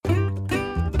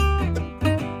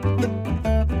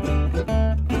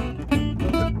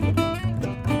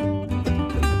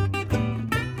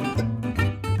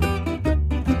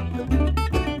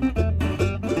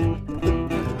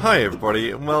Hi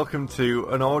everybody, and welcome to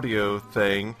an audio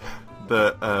thing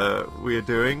that we are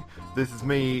doing. This is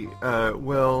me,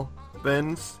 Will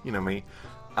Benz, you know me,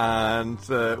 and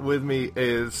with me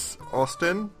is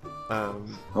Austin.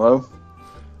 Hello.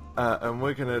 And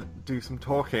we're gonna do some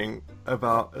talking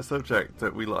about a subject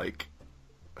that we like.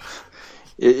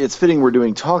 It's fitting we're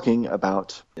doing talking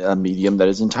about a medium that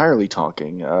is entirely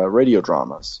talking, radio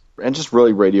dramas. And just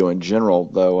really radio in general,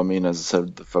 though. I mean, as I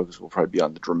said, the focus will probably be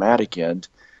on the dramatic end.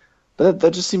 But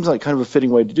that just seems like kind of a fitting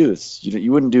way to do this.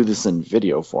 You wouldn't do this in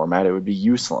video format. It would be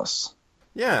useless.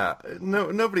 Yeah,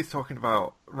 nobody's talking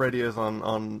about radios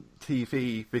on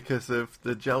TV because of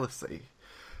the jealousy.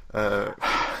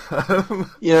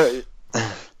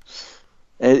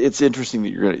 It's interesting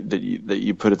that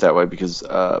you put it that way, because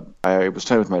I was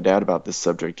talking with my dad about this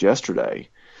subject yesterday,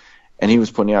 and he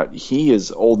was pointing out he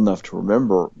is old enough to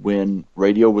remember when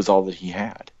radio was all that he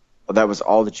had. That was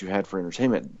all that you had for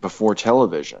entertainment before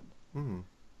television. Mm.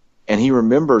 And he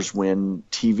remembers when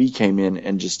TV came in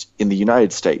and just, in the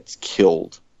United States,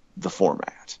 killed the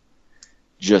format.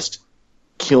 Just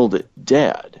killed it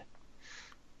dead.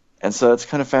 And so it's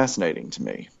kind of fascinating to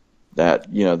me that,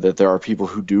 that there are people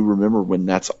who do remember when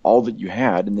that's all that you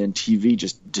had, and then TV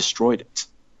just destroyed it.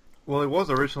 Well, it was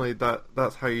originally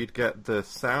that's how you'd get the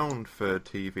sound for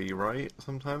TV, right?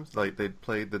 Sometimes, like, they'd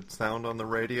play the sound on the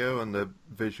radio and the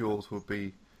visuals would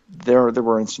be... There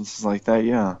were instances like that,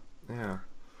 yeah. Yeah.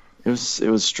 It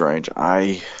was strange.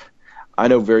 I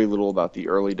know very little about the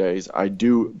early days. I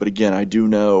do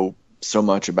know so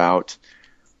much about,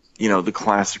 the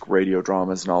classic radio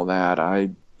dramas and all that.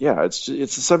 It's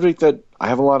a subject that I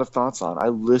have a lot of thoughts on. I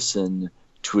listen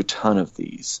to a ton of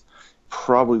these.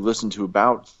 Probably listen to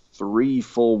about 3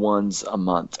 full ones a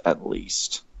month at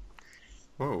least.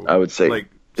 Whoa. I would say, like,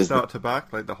 start to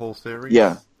back, like the whole series?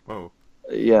 Yeah. Whoa.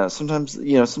 Yeah, sometimes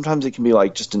it can be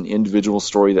like just an individual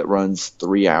story that runs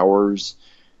 3 hours,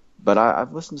 but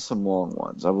I've listened to some long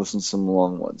ones.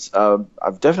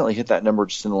 I've definitely hit that number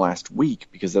just in the last week,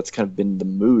 because that's kind of been the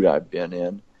mood I've been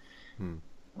in.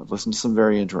 I've listened to some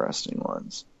very interesting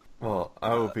ones. Well,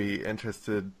 I will be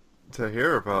interested to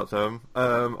hear about them.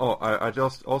 I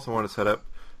just also want to set up.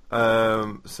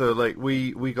 So, like,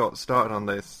 we got started on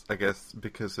this, I guess,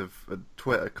 because of a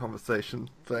Twitter conversation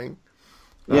thing.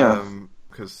 Yeah.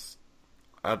 Because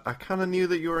I kind of knew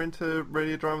that you were into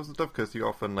radio dramas and stuff, because you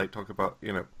often, like, talk about,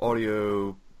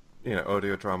 audio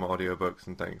drama, audiobooks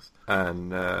and things.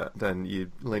 And then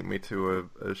you linked me to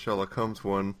a Sherlock Holmes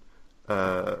one,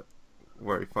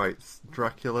 where he fights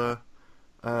Dracula,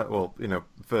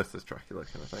 versus Dracula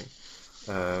kind of thing,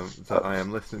 that I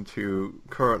am listening to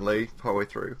currently, partway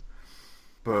through.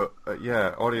 But,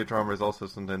 audio drama is also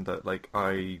something that, like,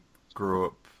 I grew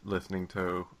up listening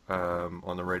to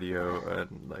on the radio,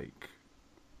 and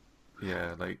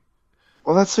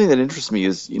Well, that's something that interests me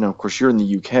is, of course, you're in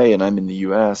the UK and I'm in the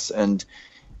US, and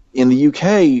in the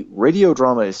UK, radio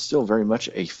drama is still very much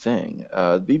a thing.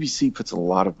 The BBC puts a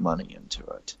lot of money into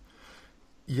it.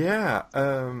 Yeah,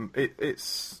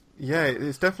 it's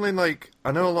definitely, like,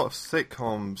 I know a lot of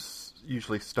sitcoms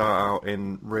usually start out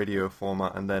in radio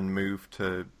format and then move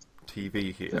to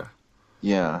TV here.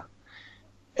 Yeah.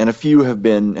 And a few have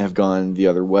gone the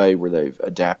other way, where they've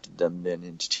adapted them then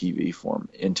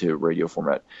into radio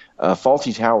format.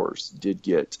 Fawlty Towers did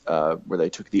get where they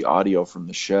took the audio from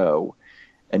the show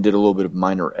and did a little bit of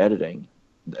minor editing,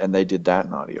 and they did that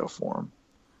in audio form.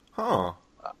 Huh.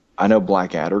 I know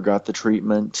Blackadder got the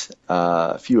treatment.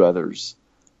 A few others.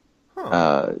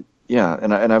 Huh.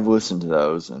 And I've listened to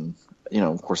those, and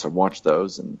of course I've watched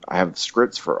those, and I have the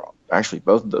scripts for actually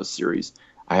both of those series.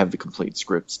 I have the complete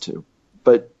scripts too.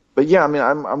 But yeah, I mean,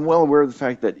 I'm well aware of the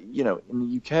fact that, in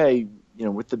the UK,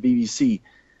 with the BBC,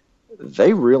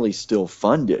 they really still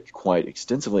fund it quite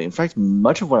extensively. In fact,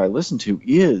 much of what I listen to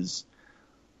is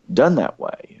done that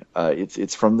way.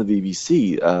 It's from the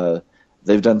BBC.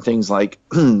 They've done things like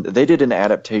they did an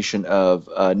adaptation of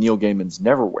Neil Gaiman's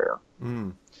Neverwhere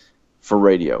for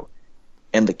radio,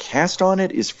 and the cast on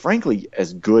it is frankly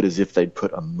as good as if they'd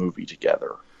put a movie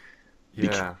together.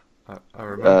 Yeah, I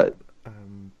remember.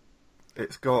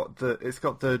 It's got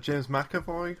the James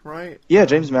McAvoy, right? Yeah,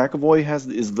 James McAvoy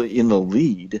is in the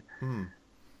lead.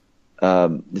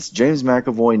 It's James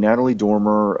McAvoy, Natalie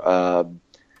Dormer.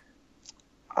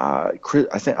 I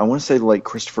want to say, like,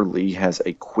 Christopher Lee has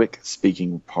a quick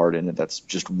speaking part in it that's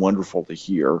just wonderful to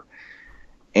hear,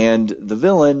 and the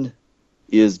villain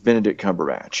is Benedict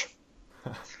Cumberbatch.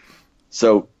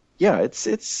 So yeah, it's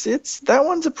that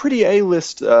one's a pretty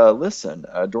A-list listen.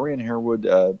 Dorian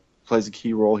Harewood plays a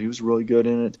key role. He was really good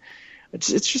in it.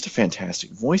 It's just a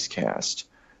fantastic voice cast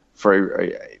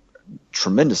for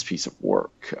tremendous piece of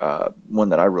work, one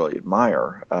that I really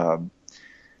admire. And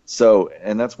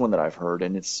that's one that I've heard,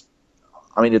 and it's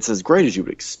as great as you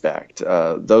would expect.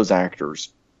 Those actors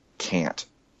can't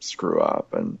screw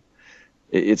up, and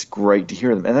it's great to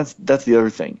hear them. And that's the other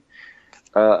thing.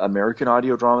 American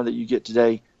audio drama that you get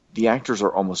today, the actors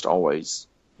are almost always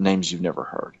names you've never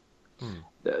heard.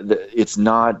 It's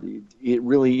not. It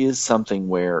really is something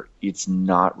where it's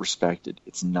not respected.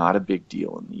 It's not a big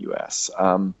deal in the U.S.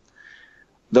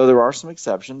 Though there are some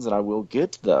exceptions, and I will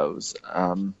get to those.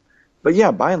 But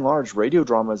yeah, by and large, radio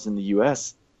dramas in the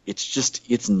U.S.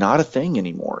 it's not a thing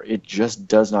anymore. It just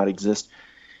does not exist.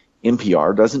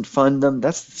 NPR doesn't fund them.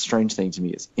 That's the strange thing to me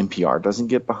is NPR doesn't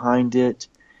get behind it.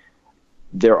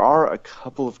 There are a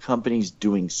couple of companies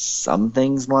doing some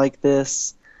things like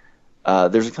this.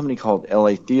 There's a company called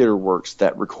LA Theater Works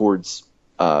that records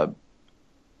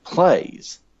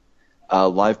plays,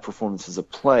 live performances of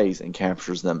plays, and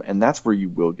captures them, and that's where you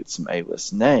will get some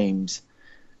A-list names.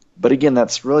 But again,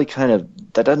 that's really that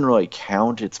doesn't really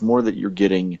count. It's more that you're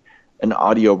getting an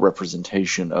audio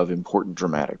representation of important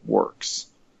dramatic works,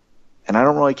 and I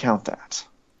don't really count that.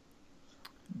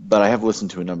 But I have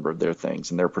listened to a number of their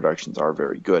things, and their productions are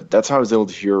very good. That's how I was able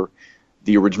to hear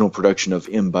the original production of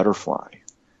M. Butterfly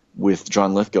with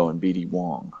John Lithgow and B.D.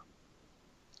 Wong,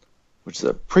 which is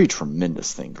a pretty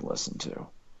tremendous thing to listen to.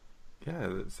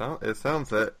 Yeah, it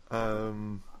sounds it.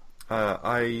 Because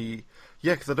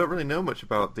I don't really know much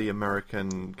about the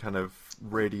American kind of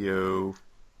radio.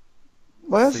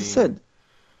 Well, as I said,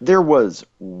 there was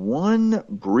one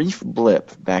brief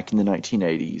blip back in the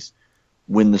 1980s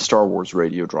when the Star Wars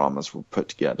radio dramas were put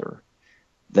together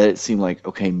that it seemed like,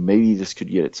 okay, maybe this could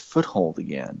get its foothold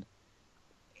again.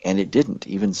 And it didn't.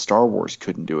 Even Star Wars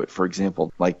couldn't do it. For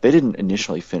example, they didn't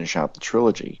initially finish out the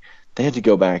trilogy. They had to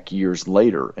go back years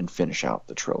later and finish out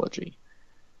the trilogy.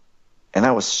 And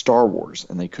that was Star Wars,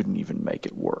 and they couldn't even make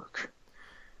it work.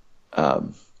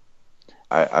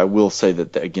 I will say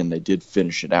that, again, they did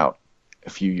finish it out a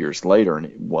few years later, and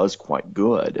it was quite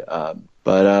good.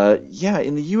 Yeah,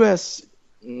 in the U.S.,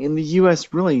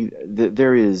 really,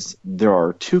 there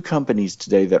are two companies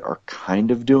today that are kind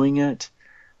of doing it.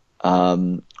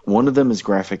 One of them is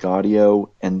Graphic Audio,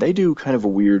 and they do kind of a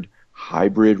weird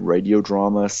hybrid radio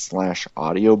drama /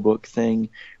 audiobook thing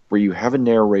where you have a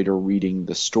narrator reading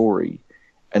the story,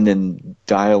 and then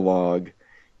dialogue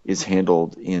is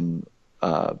handled in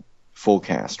full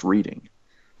cast reading.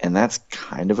 And that's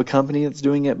kind of a company that's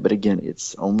doing it, but again,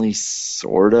 it's only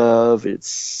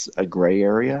it's a gray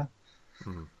area.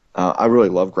 Mm-hmm. I really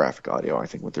love Graphic Audio. I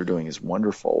think what they're doing is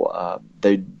wonderful.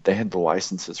 They had the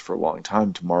licenses for a long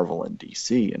time to Marvel and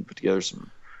DC and put together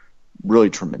some really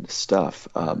tremendous stuff.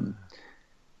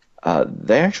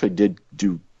 They actually did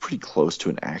do pretty close to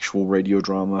an actual radio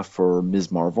drama for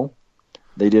Ms. Marvel.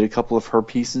 They did a couple of her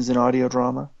pieces in audio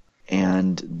drama,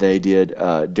 and they did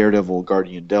Daredevil,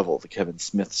 Guardian Devil, the Kevin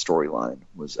Smith storyline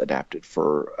was adapted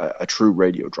for a true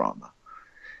radio drama.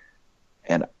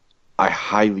 And I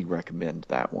highly recommend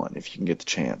that one if you can get the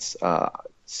chance.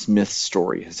 Smith's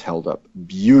story has held up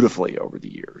beautifully over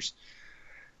the years.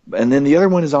 And then the other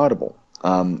one is Audible,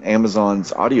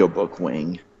 Amazon's audiobook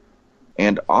wing.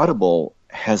 And Audible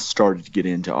has started to get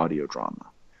into audio drama.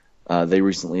 They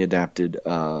recently adapted,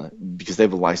 because they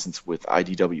have a license with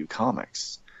IDW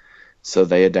Comics, so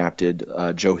they adapted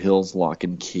Joe Hill's Lock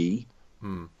and Key.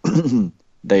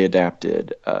 They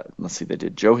adapted, they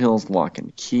did Joe Hill's Lock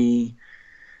and Key.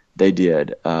 They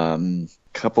did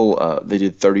they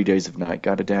did 30 Days of Night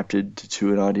got adapted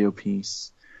to an audio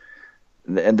piece.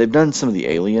 And they've done some of the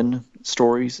Alien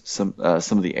stories. Some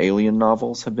of the Alien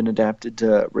novels have been adapted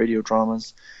to radio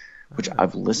dramas, which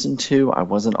I've listened to. I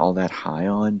wasn't all that high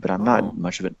on, but I'm not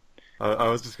much of it. I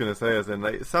was just going to say, as in,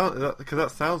 because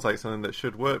that sounds like something that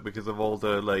should work because of all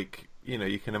the,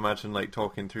 you can imagine,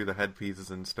 talking through the headpieces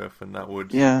and stuff, and that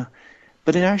would... Yeah,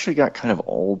 but it actually got kind of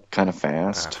old, kind of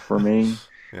fast for me.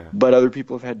 Yeah. But other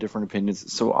people have had different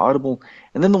opinions. So Audible,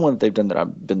 and then the one that they've done that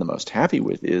I've been the most happy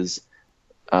with is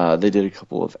they did a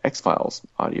couple of X-Files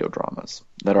audio dramas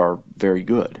that are very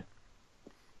good.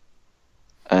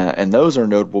 And those are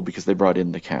notable because they brought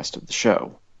in the cast of the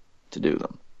show to do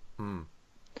them.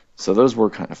 So those were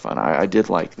kind of fun. I did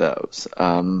like those.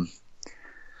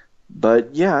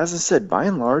 But yeah, as I said, by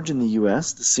and large in the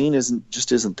U.S., the scene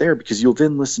isn't there because you'll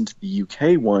then listen to the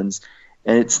U.K. ones,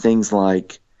 and it's things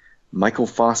like Michael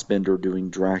Fassbender doing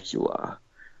Dracula,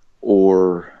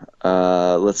 or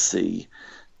I listened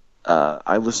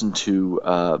to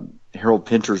Harold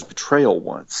Pinter's Betrayal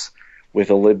once with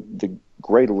the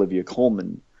great Olivia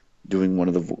Colman doing one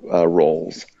of the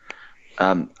roles.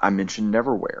 I mentioned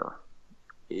Neverwhere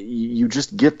you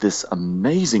just get this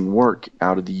amazing work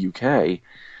out of the UK.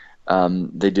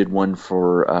 They did one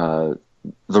for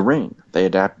The Ring. They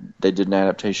did an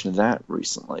adaptation of that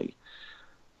recently.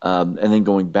 And then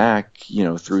going back,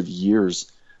 through the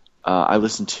years, I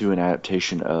listened to an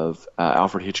adaptation of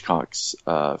Alfred Hitchcock's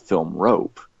film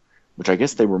Rope, which I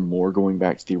guess they were more going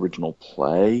back to the original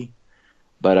play.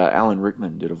 But Alan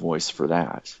Rickman did a voice for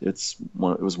that. It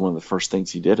was one of the first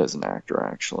things he did as an actor,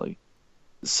 actually.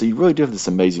 So you really do have this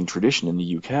amazing tradition in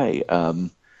the UK.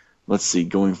 Let's see,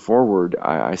 going forward,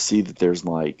 I see that there's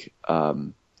I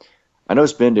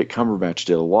noticed Benedict Cumberbatch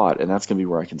did a lot, and that's going to be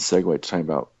where I can segue to talking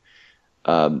about,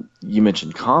 you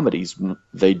mentioned comedies.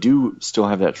 They do still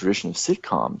have that tradition of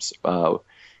sitcoms.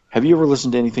 Have you ever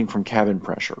listened to anything from Cabin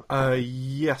Pressure?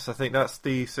 Yes, I think that's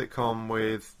the sitcom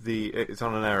with it's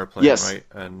on an aeroplane, Yes. right?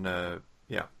 And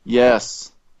yeah.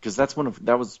 Yes, because that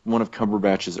was one of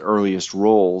Cumberbatch's earliest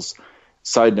roles.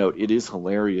 Side note, it is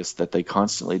hilarious that they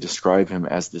constantly describe him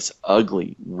as this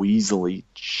ugly, weaselly,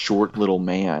 short little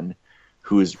man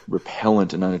who is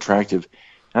repellent and unattractive.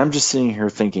 And I'm just sitting here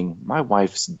thinking, my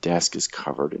wife's desk is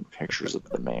covered in pictures of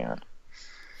the man.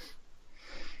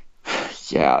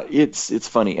 Yeah, it's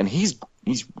funny, and he's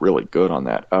really good on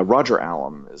that. Roger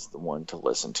Allam is the one to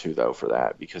listen to, though, for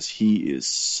that, because he is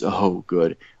so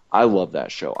good. I love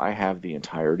that show. I have the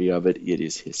entirety of it. It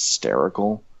is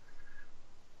hysterical.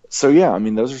 So yeah, I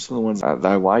mean, those are some of the ones that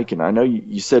I like, and I know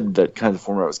you said that kind of the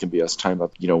format was going to be us talking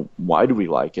about, why do we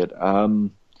like it? I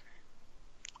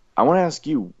want to ask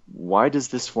you, why does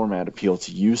this format appeal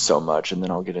to you so much, and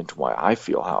then I'll get into how I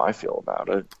feel about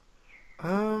it.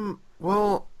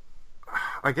 Well,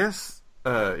 I guess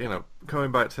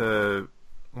coming back to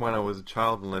when I was a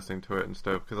child and listening to it and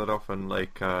stuff, because I'd often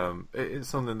it's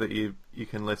something that you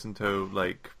can listen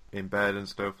to in bed and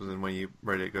stuff, as in when you're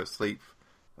ready to go to sleep.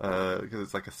 Because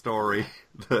it's like a story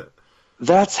that.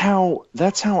 That's how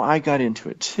I got into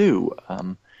it too.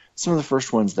 Some of the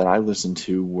first ones that I listened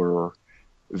to were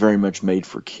very much made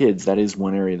for kids. That is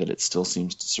one area that it still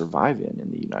seems to survive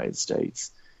in the United States,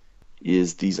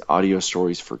 is these audio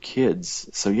stories for kids.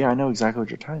 So yeah, I know exactly what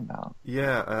you're talking about.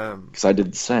 Yeah, because I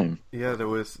did the same. Yeah, there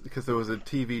was a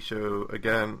TV show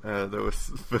again. There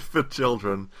was for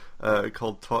children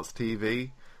called Tots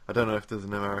TV. I don't know if there's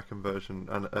an American version,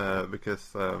 and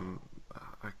because I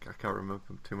can't remember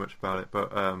too much about it,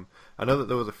 but I know that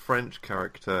there was a French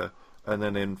character, and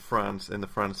then in the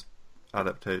French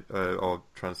adaptation or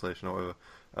translation or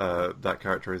whatever, that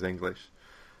character is English.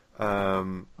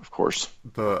 Of course.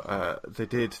 But they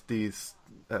did these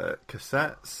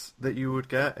cassettes that you would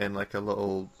get in a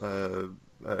little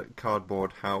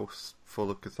cardboard house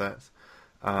full of cassettes,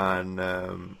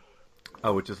 and I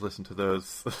would just listen to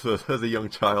those as a young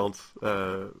child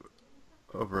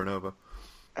over and over.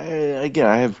 Again,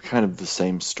 I have kind of the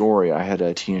same story. I had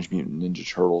a Teenage Mutant Ninja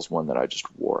Turtles one that I just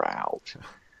wore out.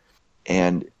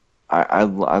 And I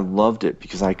loved it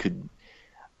because I could...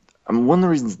 I mean, one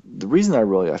of the reason I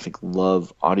really, I think,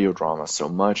 love audio drama so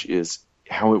much is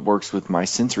how it works with my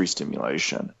sensory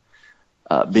stimulation.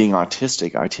 Being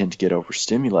autistic, I tend to get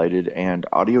overstimulated, and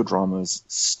audio dramas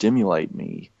stimulate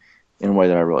me in a way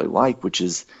that I really like, which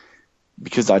is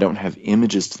because I don't have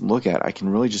images to look at, I can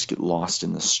really just get lost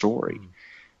in the story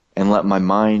and let my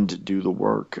mind do the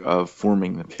work of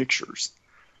forming the pictures.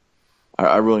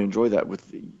 I really enjoy that.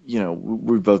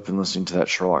 We've both been listening to that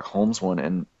Sherlock Holmes one,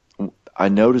 and I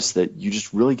noticed that you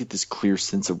just really get this clear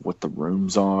sense of what the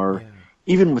rooms are. Yeah.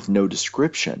 Even with no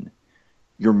description,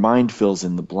 your mind fills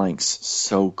in the blanks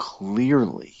so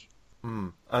clearly.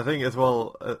 I think as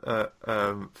well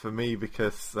for me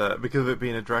because of it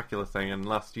being a Dracula thing, and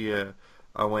last year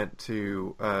I went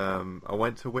to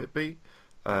Whitby,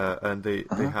 and they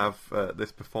have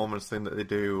this performance thing that they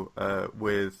do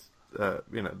with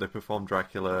they perform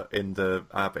Dracula in the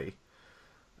Abbey,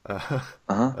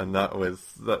 and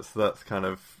that's kind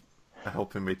of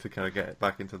helping me to kind of get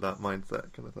back into that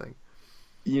mindset kind of thing.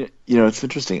 It's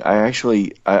interesting.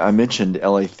 I mentioned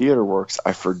LA Theater Works.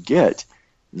 I forget.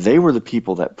 They were the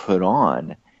people that put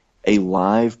on a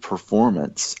live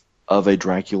performance of a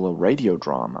Dracula radio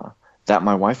drama that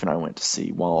my wife and I went to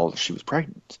see while she was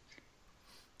pregnant.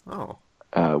 Oh.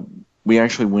 We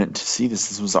actually went to see this.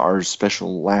 This was our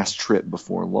special last trip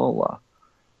before Lola.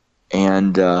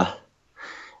 And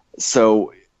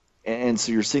so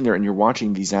you're sitting there and you're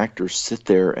watching these actors sit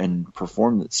there and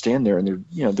perform, stand there, and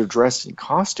they're dressed in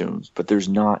costumes, but there's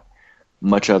not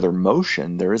much other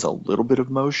motion. There is a little bit of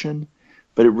motion,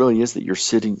 but it really is that you're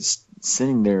sitting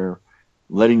there,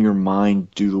 letting your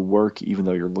mind do the work, even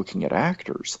though you're looking at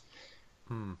actors.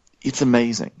 It's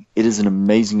amazing. It is an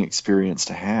amazing experience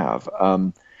to have.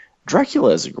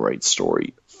 Dracula is a great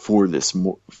story. for this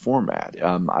format.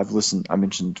 I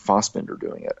mentioned Fassbender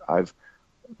doing it.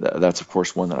 That's of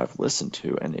course one that I've listened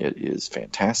to, and it is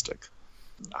fantastic.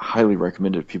 I highly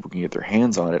recommend it if people can get their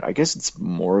hands on it. I guess it's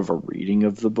more of a reading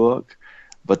of the book,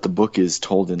 but the book is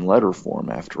told in letter form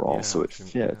after all, so it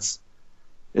fits.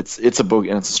 Yeah. It's a book,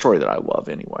 and it's a story that I love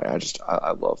anyway.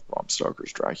 I love Bram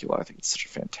Stoker's Dracula. I think it's such a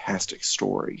fantastic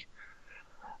story.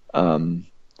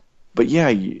 But yeah,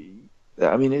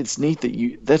 I mean, it's neat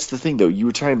that that's the thing though. You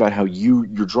were talking about how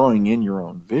you're drawing in your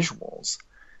own visuals.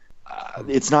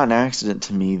 It's not an accident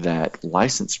to me that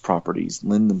licensed properties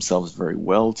lend themselves very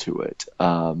well to it.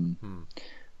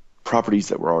 Properties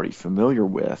that we're already familiar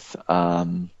with.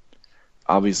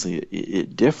 Obviously,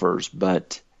 it differs,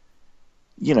 but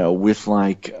with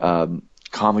like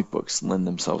comic books lend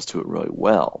themselves to it really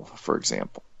well, for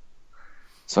example.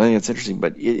 So I think it's interesting,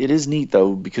 but it is neat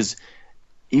though, because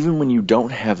even when you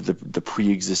don't have the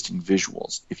pre-existing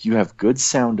visuals, if you have good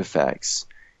sound effects,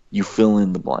 you fill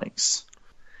in the blanks.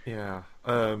 Yeah.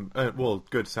 Well,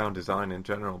 good sound design in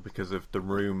general because of the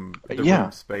room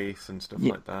space and stuff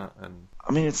like that. And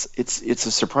I mean, it's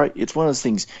a surprise. It's one of those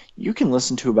things you can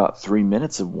listen to about 3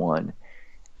 minutes of one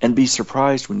and be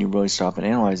surprised when you really stop and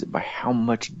analyze it by how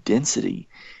much density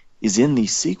is in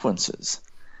these sequences.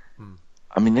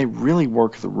 I mean, they really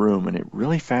work the room, and it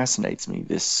really fascinates me,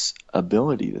 this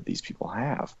ability that these people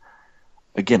have.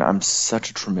 Again, I'm such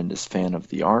a tremendous fan of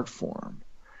the art form.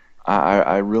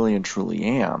 I really and truly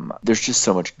am. There's just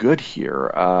so much good here.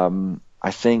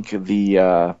 I think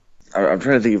I'm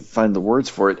trying to find the words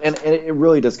for it, and it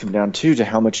really does come down to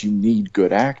how much you need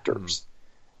good actors.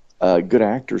 Good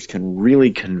actors can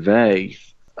really convey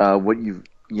what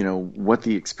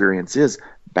the experience is.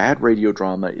 Bad radio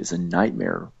drama is a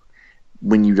nightmare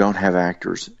when you don't have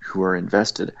actors who are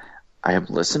invested. I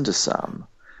have listened to some.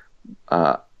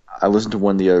 I listened to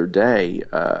one the other day,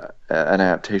 an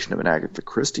adaptation of an Agatha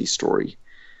Christie story,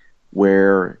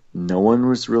 where no one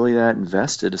was really that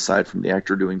invested aside from the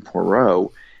actor doing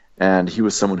Poirot, and he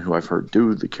was someone who I've heard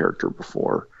do the character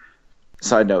before.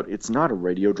 Side note, it's not a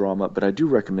radio drama, but I do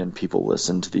recommend people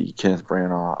listen to the Kenneth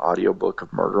Branagh audiobook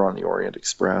of Murder on the Orient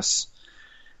Express,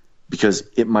 because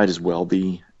it might as well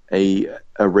be a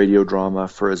radio drama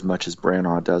for as much as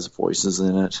Branagh does voices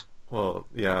in it. Well,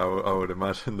 yeah, I would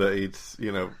imagine that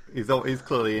he's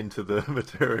clearly into the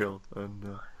material.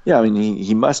 And yeah, I mean,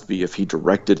 he must be if he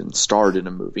directed and starred in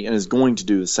a movie, and is going to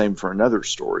do the same for another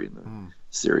story in the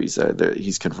series.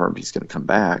 He's confirmed he's going to come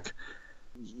back.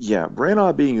 Yeah,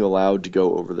 Branagh being allowed to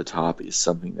go over the top is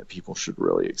something that people should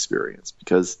really experience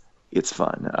because it's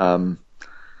fun.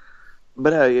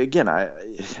 But again,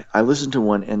 I listened to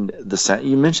one, and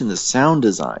you mentioned the sound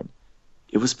design.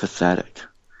 It was pathetic.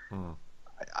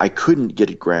 I couldn't get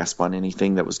a grasp on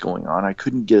anything that was going on. I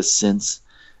couldn't get a sense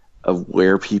of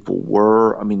where people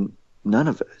were. I mean, none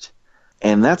of it.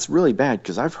 And that's really bad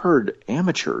because I've heard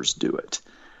amateurs do it.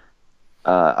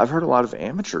 I've heard a lot of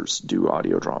amateurs do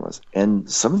audio dramas, and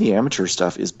some of the amateur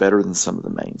stuff is better than some of the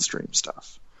mainstream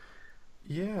stuff.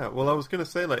 Yeah, well, I was going to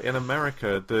say, like, in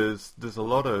America, there's a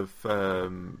lot of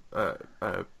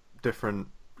different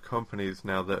companies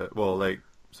now that, well, like,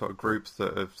 sort of groups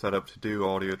that have set up to do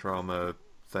audio drama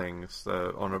things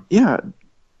on a... Yeah,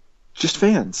 just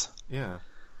fans. Yeah.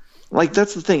 Like,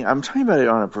 that's the thing. I'm talking about it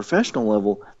on a professional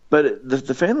level, but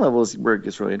the fan level is where it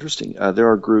gets really interesting. There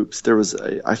are groups. There was,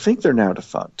 I think they're now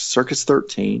defunct, Circus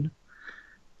 13,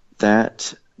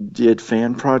 that did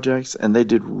fan projects, and they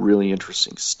did really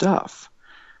interesting stuff.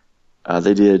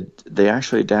 They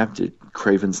actually adapted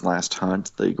Kraven's Last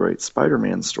Hunt, the great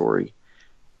Spider-Man story,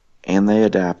 and they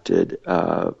adapted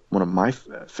one of my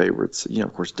favorites,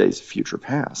 of course, Days of Future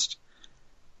Past.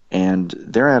 And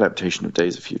their adaptation of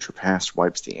Days of Future Past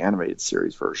wipes the animated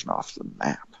series version off the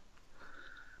map.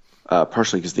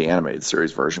 Partially because the animated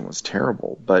series version was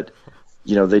terrible, but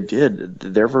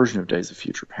their version of Days of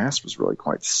Future Past was really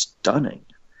quite stunning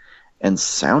and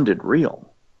sounded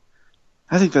real.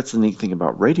 I think that's the neat thing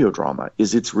about radio drama,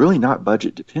 is it's really not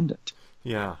budget dependent.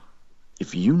 Yeah.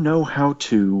 If you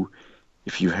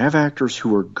have actors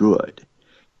who are good,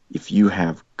 if you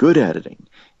have good editing,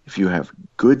 if you have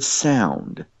good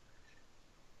sound,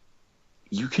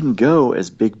 you can go as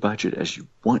big budget as you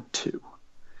want to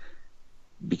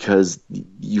because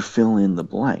you fill in the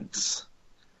blanks.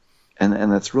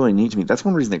 And that's really neat to me. That's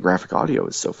one reason that graphic audio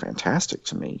is so fantastic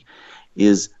to me,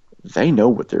 is they know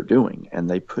what they're doing, and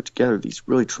they put together these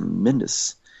really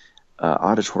tremendous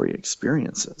auditory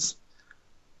experiences.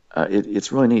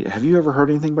 It's really neat. Have you ever heard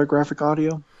anything by graphic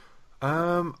audio?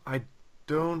 I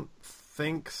don't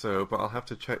think so, but I'll have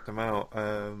to check them out.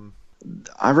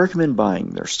 I recommend buying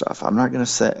their stuff. I'm not going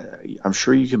to say... I'm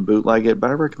sure you can bootleg it,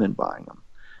 but I recommend buying them.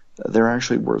 they're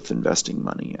actually worth investing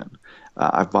money in.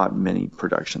 I've bought many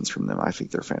productions from them. I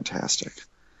think they're fantastic.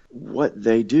 What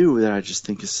they do that I just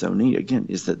think is so neat, again,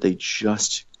 is that they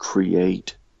just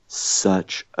create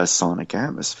such a sonic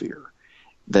atmosphere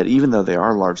that even though they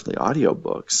are largely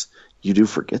audiobooks, you do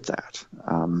forget that.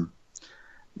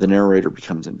 The narrator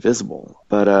becomes invisible.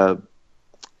 But I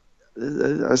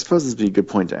suppose this would be a good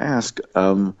point to ask.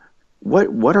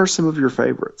 What are some of your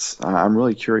favorites? I'm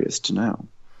really curious to know.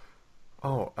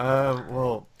 Oh,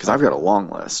 well, because I've got a long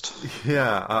list.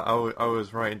 Yeah, I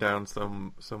was writing down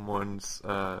some ones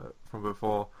from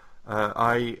before.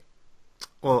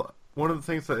 One of the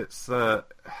things that it's I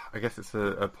guess it's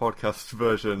a podcast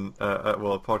version.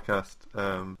 A podcast,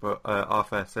 but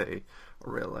Our City. I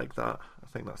really like that. I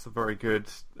think that's a very good.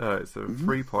 It's a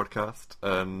free podcast,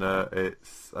 and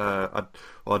it's. I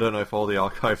don't know if all the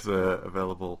archives are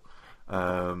available.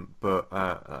 But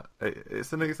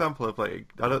it's an example of,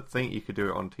 like, I don't think you could do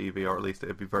it on TV, or at least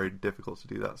it'd be very difficult to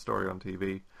do that story on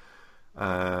TV,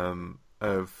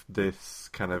 of this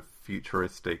kind of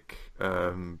futuristic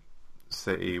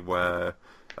city where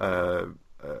an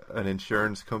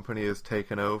insurance company has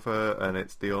taken over and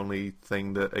it's the only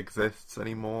thing that exists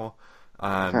anymore.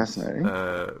 And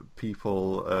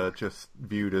people are just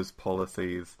viewed as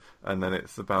policies, and then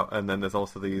there's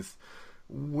also these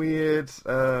weird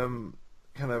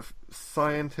kind of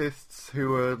scientists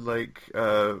who are like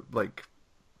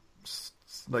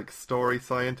story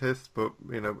scientists, but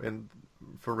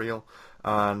for real,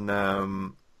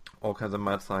 and all kinds of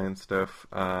mad science stuff,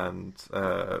 and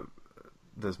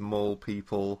there's mole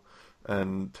people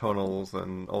and tunnels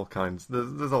and all kinds.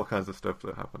 There's all kinds of stuff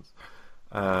that happens.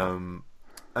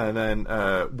 And then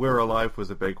We're Alive was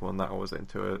a big one that I was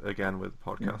into, again, with the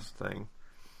podcast thing.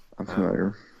 I'm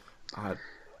familiar. I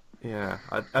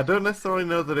don't necessarily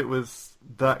know that it was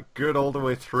that good all the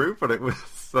way through, but it was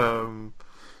something.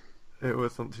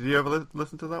 Did you ever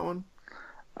listen to that one?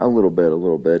 A little bit.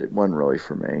 It wasn't really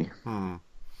for me.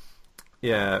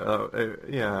 Yeah,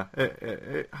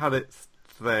 it had its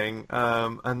thing,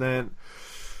 and then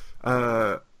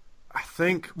I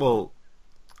think,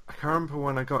 I can't remember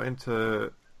when I got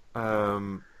into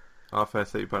Our Fair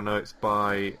City, but I know it's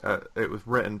by. It was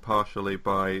written partially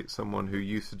by someone who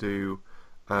used to do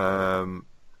a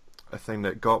thing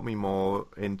that got me more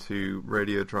into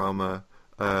radio drama.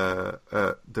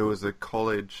 There was a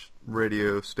college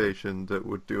radio station that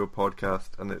would do a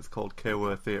podcast, and it's called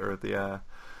Kiowa Theatre of the Air,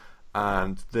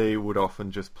 and they would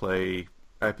often just play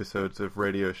episodes of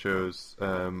radio shows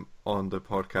on the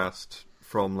podcast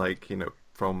from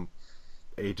from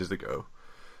ages ago.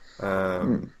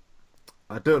 I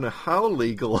don't know how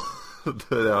legal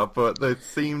they are, but they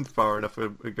seemed far enough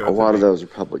ago. A lot of those are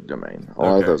public domain.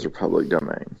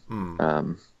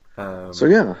 So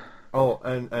yeah. Oh,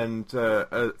 and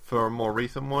for a more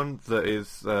recent one that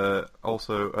is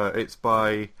also it's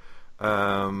by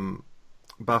Bafflegab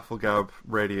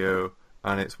Radio,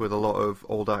 and it's with a lot of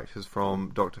old actors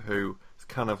from Doctor Who. It's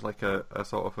kind of like a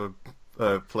sort of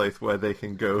a place where they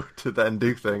can go to then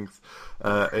do things.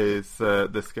 Is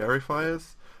the Scary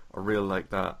Fires? I really like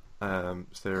that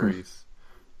series.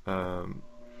 I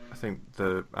think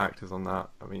the actors on that,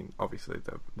 I mean, obviously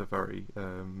they're very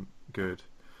good.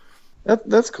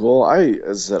 That's cool.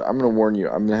 As I said, I'm going to warn you.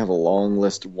 I'm going to have a long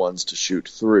list of ones to shoot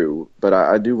through, but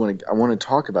I do want to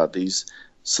talk about these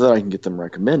so that I can get them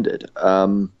recommended.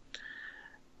 I'm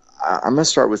going to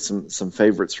start with some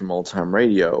favorites from old time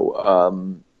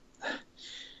radio.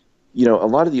 A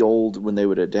lot of the old, when they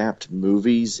would adapt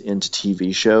movies into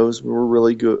TV shows, were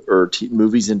really good, or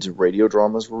movies into radio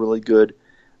dramas were really good.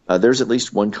 There's at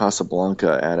least one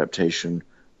Casablanca adaptation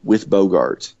with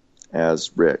Bogart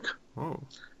as Rick. Oh.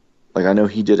 Like, I know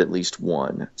he did at least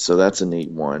one, so that's a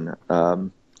neat one.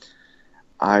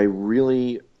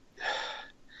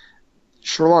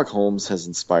 Sherlock Holmes has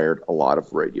inspired a lot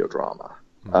of radio drama.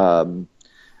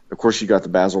 Of course, you got the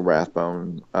Basil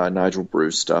Rathbone, Nigel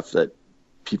Bruce stuff that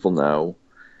people know,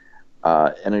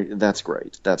 and that's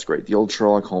great. That's great. The old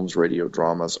Sherlock Holmes radio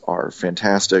dramas are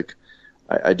fantastic.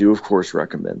 I do, of course,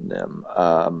 recommend them.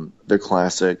 They're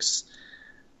classics.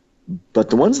 But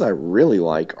the ones that I really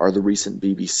like are the recent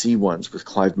BBC ones with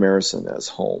Clive Merrison as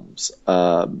Holmes.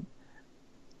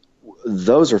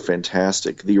 Those are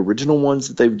fantastic. The original ones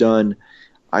that they've done,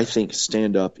 I think,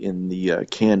 stand up in the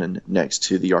canon next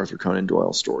to the Arthur Conan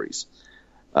Doyle stories.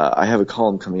 I have a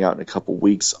column coming out in a couple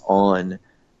weeks on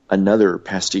another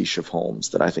pastiche of Holmes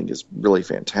that I think is really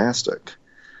fantastic.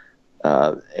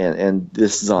 And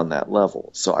this is on that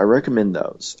level. So I recommend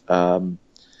those.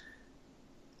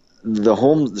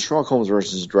 The Sherlock Holmes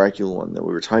versus Dracula one that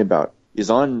we were talking about is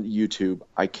on YouTube.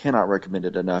 I cannot recommend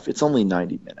it enough. It's only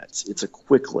 90 minutes. It's a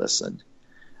quick listen.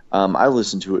 I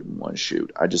listened to it in one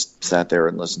shoot. I just sat there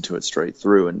and listened to it straight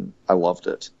through, and I loved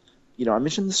it. I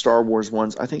mentioned the Star Wars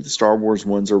ones. I think the Star Wars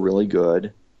ones are really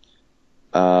good.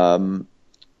 They're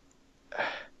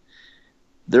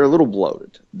a little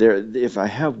bloated. If I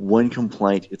have one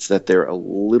complaint, it's that they're a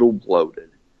little bloated.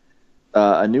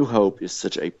 A New Hope is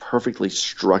such a perfectly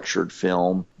structured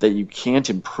film that you can't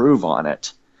improve on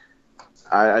it.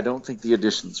 I don't think the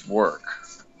additions work.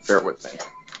 Bear with me.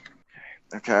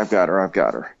 Okay, I've got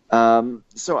her.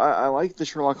 So I like the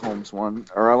Sherlock Holmes one,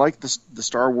 or I like the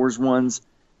Star Wars ones.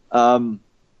 I'll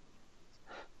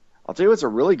tell you what's a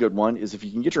really good one is if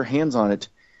you can get your hands on it.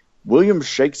 William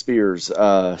Shakespeare's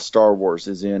Star Wars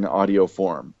is in audio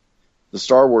form. The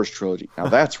Star Wars trilogy. Now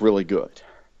that's really good.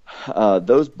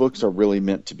 Those books are really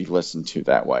meant to be listened to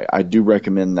that way. I do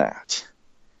recommend that.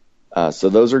 So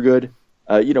those are good.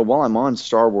 While I'm on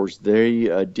Star Wars,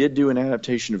 they did do an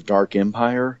adaptation of Dark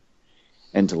Empire.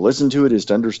 And to listen to it is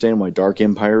to understand why Dark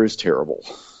Empire is terrible.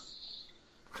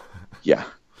 Yeah,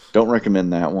 don't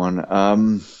recommend that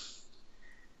one.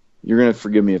 You're going to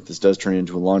forgive me if this does turn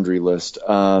into a laundry list.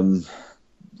 Talking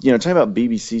about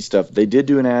BBC stuff, they did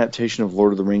do an adaptation of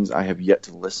Lord of the Rings I have yet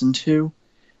to listen to,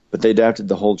 but they adapted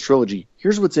the whole trilogy.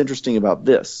 Here's what's interesting about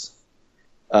this.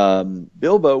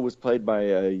 Bilbo was played by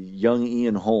a young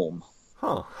Ian Holm.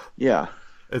 Huh. Yeah.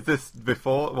 Is this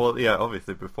before? Well, yeah,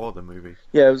 obviously before the movie.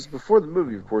 Yeah, it was before the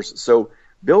movie, of course. So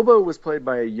Bilbo was played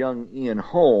by a young Ian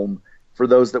Holm, for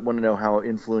those that want to know how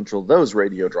influential those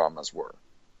radio dramas were.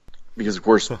 Because, of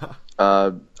course,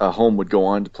 Holm would go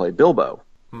on to play Bilbo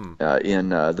in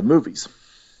the movies.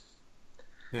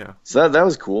 Yeah. So that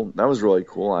was cool. That was really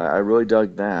cool. I really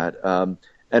dug that.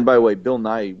 And by the way, Bill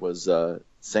Nighy was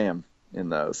Sam in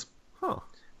those. Huh.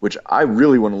 Which I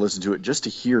really want to listen to it just to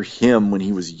hear him when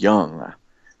he was young.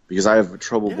 Because I have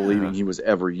trouble believing he was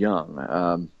ever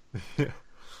young.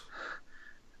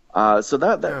 So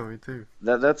yeah, me too.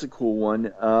 That's a cool one.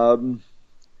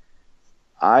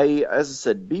 As I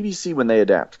said, BBC, when they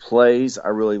adapt plays, I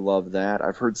really love that.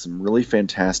 I've heard some really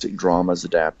fantastic dramas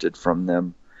adapted from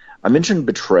them. I mentioned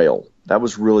Betrayal. That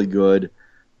was really good.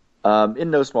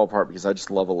 In no small part because I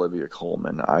just love Olivia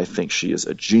Colman. I think she is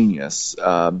a genius.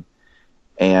 And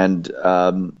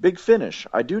Big Finish.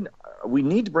 We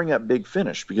need to bring up Big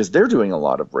Finish because they're doing a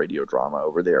lot of radio drama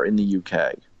over there in the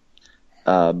UK.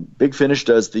 Big Finish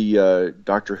does the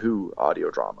Doctor Who audio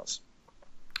dramas.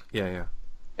 Yeah.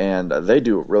 And they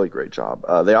do a really great job.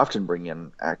 They often bring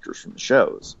in actors from the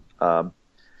shows.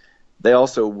 They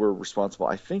also were responsible,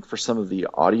 I think, for some of the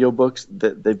audiobooks.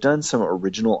 They've done some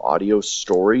original audio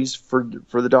stories for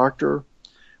the Doctor,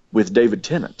 with David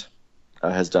Tennant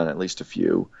has done at least a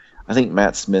few. I think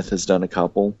Matt Smith has done a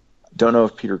couple. Don't know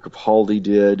if Peter Capaldi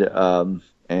did.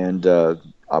 And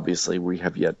obviously we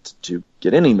have yet to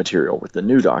get any material with the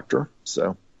new Doctor,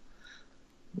 so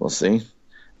we'll see.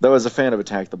 Though as a fan of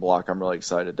Attack the Block, I'm really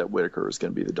excited that Whittaker is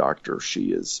going to be the Doctor.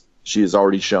 She has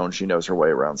already shown she knows her way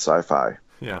around sci-fi.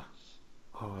 Yeah.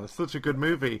 Oh, that's such a good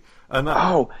movie. And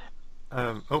that,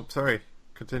 sorry.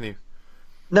 Continue.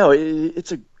 No,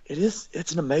 it's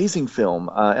an amazing film,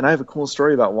 and I have a cool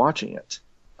story about watching it.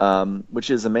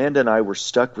 Which is Amanda and I were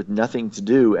stuck with nothing to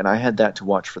do, and I had that to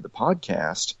watch for the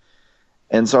podcast.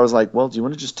 And so I was like, well, do you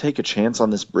want to just take a chance on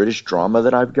this British drama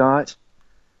that I've got?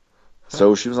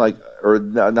 So she was like, or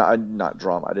not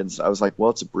drama. I was like, well,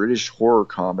 it's a British horror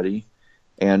comedy,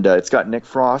 and it's got Nick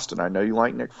Frost, and I know you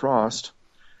like Nick Frost.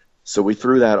 So we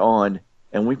threw that on,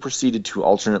 and we proceeded to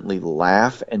alternately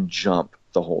laugh and jump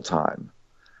the whole time.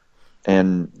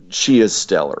 And she is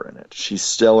stellar in it. She's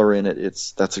stellar in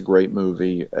it. That's a great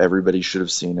movie. Everybody should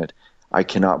have seen it. I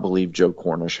cannot believe Joe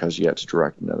Cornish has yet to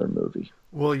direct another movie.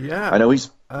 Well, yeah. I know he's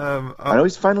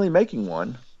finally making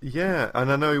one. Yeah,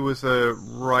 and I know he was a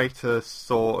writer,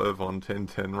 sort of, on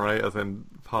Tintin, right? As in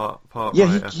part.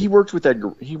 Yeah, he worked with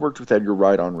Edgar. He worked with Edgar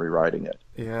Wright on rewriting it.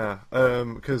 Yeah,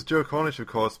 because Joe Cornish, of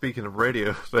course. Speaking of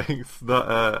radio things,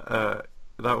 that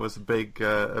was a big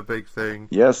thing.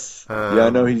 Yes. Yeah, I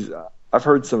know I've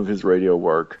heard some of his radio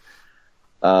work.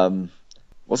 Well,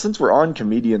 since we're on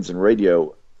comedians and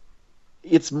radio,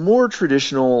 it's more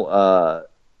traditional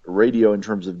radio in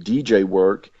terms of DJ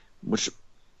work, which.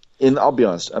 I'll be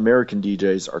honest, American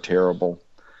DJs are terrible.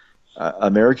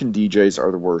 American DJs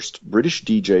are the worst. British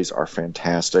DJs are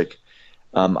fantastic.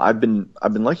 I've been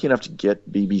lucky enough to get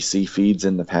BBC feeds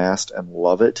in the past and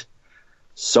love it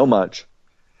so much.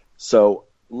 So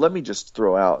let me just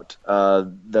throw out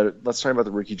let's talk about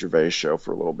the Ricky Gervais show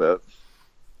for a little bit.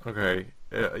 Okay.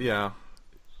 Yeah.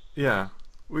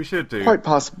 We should do. Quite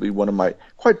possibly one of my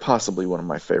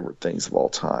favorite things of all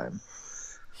time.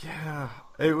 Yeah,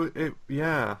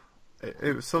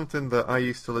 it was something that I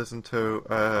used to listen to,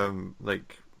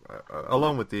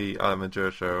 along with the Adam and Joe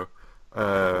show.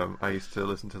 I used to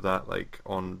listen to that like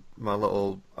on my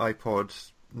little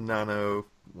iPod Nano,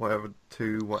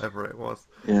 whatever it was.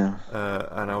 Yeah.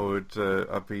 And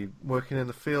I'd be working in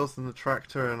the fields in the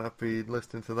tractor, and I'd be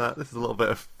listening to that. This is a little bit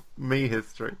of me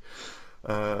history.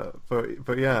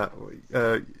 But yeah,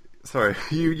 sorry,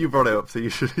 you brought it up, so you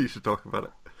should talk about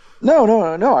it.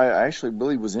 No. I actually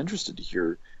really was interested to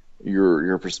hear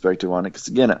your perspective on it, because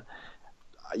again,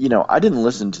 I didn't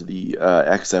listen to the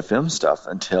XFM stuff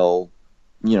until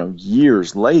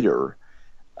years later,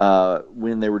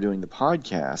 when they were doing the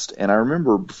podcast. And I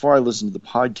remember before I listened to the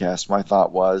podcast, my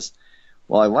thought was,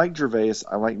 well, I like Gervais,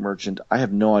 I like Merchant. I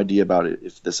have no idea about it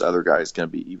if this other guy is going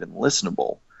to be even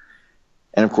listenable.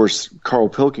 And of course, Carl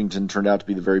Pilkington turned out to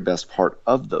be the very best part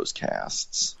of those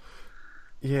casts.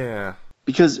 Yeah.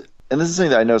 Because, and this is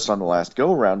something that I noticed on the last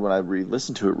go around when I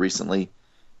re-listened to it recently,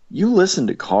 you listen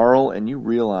to Carl and you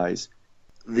realize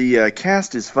the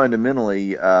cast is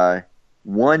fundamentally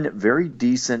one very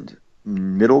decent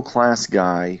middle-class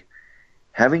guy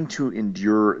having to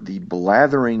endure the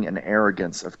blathering and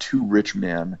arrogance of two rich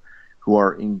men who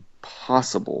are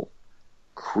impossible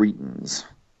cretins.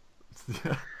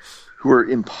 Yeah. Who are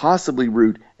impossibly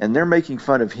rude, and they're making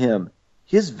fun of him.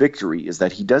 His victory is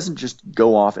that he doesn't just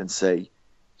go off and say,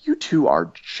 "You two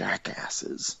are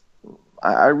jackasses."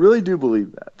 I really do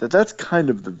believe that. That's kind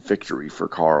of the victory for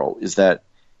Carl, is that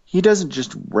he doesn't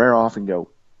just rear off and go,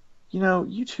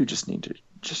 you two just need to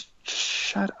just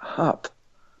shut up.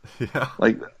 Yeah.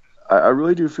 Like, I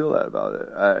really do feel that about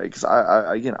it. Because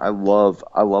I love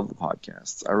the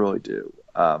podcasts. I really do.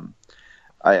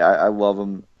 I love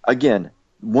them. Again,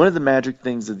 one of the magic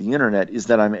things of the internet is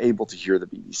that I'm able to hear the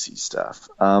BBC stuff.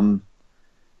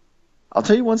 I'll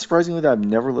tell you one surprisingly that I've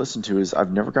never listened to is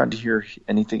I've never gotten to hear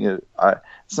anything.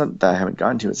 It's not that I haven't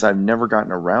gotten to it. It's I've never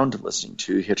gotten around to listening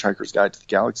to Hitchhiker's Guide to the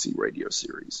Galaxy radio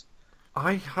series.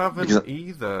 I haven't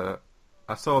either.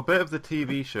 I saw a bit of the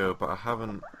TV show, but I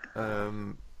haven't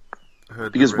heard.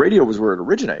 Because radio was where it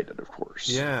originated, of course.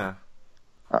 Yeah.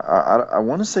 I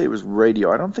want to say it was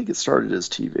radio. I don't think it started as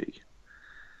TV.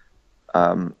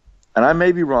 And I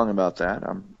may be wrong about that.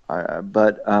 I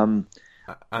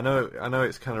know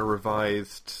it's kind of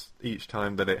revised each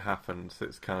time that it happens.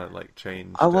 It's kind of like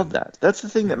changed. I love that. That's the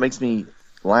thing that makes me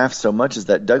laugh so much, is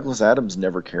that Douglas Adams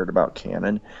never cared about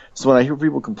canon. So when I hear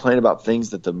people complain about things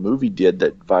that the movie did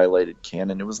that violated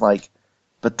canon, it was like,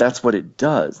 but that's what it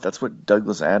does. That's what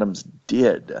Douglas Adams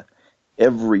did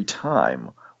every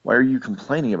time. Why are you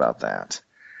complaining about that?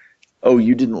 Oh,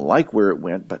 you didn't like where it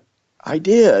went, but I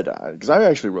did, because I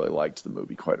actually really liked the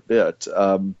movie quite a bit.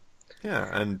 Yeah,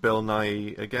 and Bill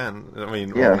Nye again. I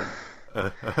mean, yeah.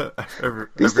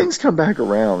 These things come back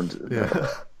around. Yeah.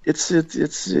 It's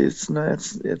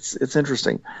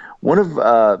interesting. One of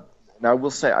now I will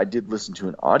say I did listen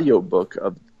to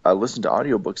I listened to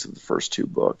audiobooks of the first two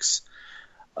books.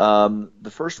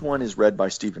 The first one is read by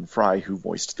Stephen Fry, who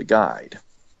voiced the guide.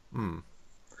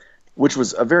 Which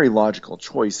was a very logical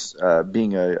choice,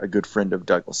 being a good friend of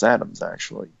Douglas Adams,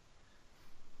 actually.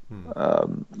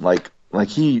 Like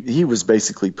he was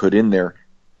basically put in there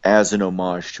as an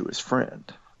homage to his friend,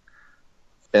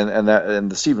 and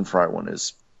the Stephen Fry one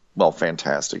is, well,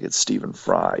 fantastic. It's Stephen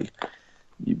Fry.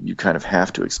 You kind of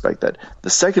have to expect that. The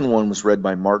second one was read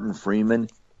by Martin Freeman,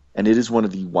 and it is one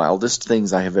of the wildest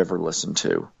things I have ever listened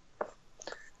to.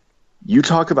 You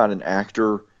talk about an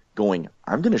actor going,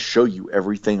 I'm going to show you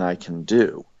everything I can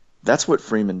do. That's what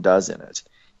Freeman does in it.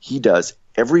 He does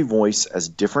every voice as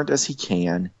different as he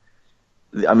can.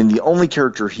 I mean, the only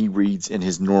character he reads in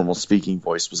his normal speaking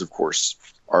voice was, of course,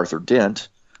 Arthur Dent,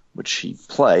 which he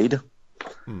played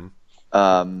in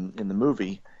the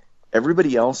movie.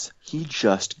 Everybody else, he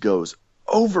just goes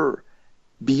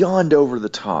beyond over the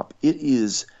top. It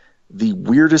is the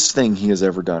weirdest thing he has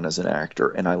ever done as an actor,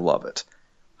 and I love it.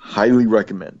 Highly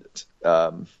recommend it.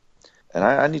 And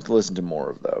I need to listen to more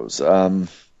of those.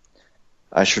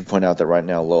 I should point out that right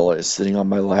now Lola is sitting on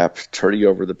my lap, turning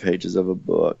over the pages of a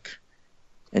book,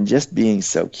 and just being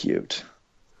so cute.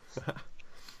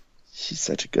 She's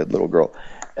such a good little girl.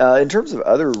 In terms of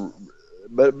other,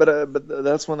 but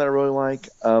that's one that I really like.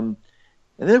 And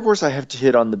then of course I have to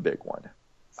hit on the big one.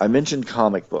 I mentioned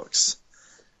comic books.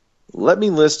 Let me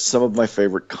list some of my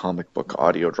favorite comic book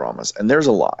audio dramas, and there's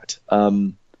a lot.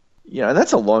 And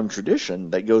that's a long tradition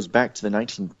that goes back to the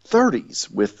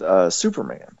 1930s with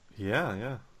Superman.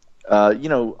 Yeah.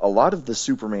 A lot of the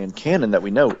Superman canon that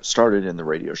we know started in the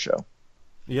radio show.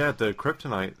 Yeah, the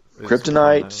Kryptonite.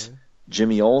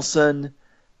 Jimmy Olsen,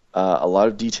 a lot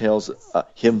of details.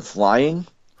 Him flying.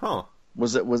 Huh.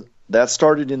 Was that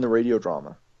started in the radio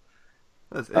drama?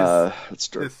 It's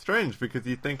strange because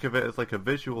you think of it as like a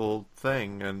visual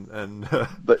thing, and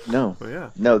But no, well, yeah.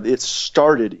 no, it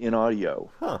started in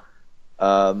audio. Huh.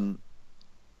 Um,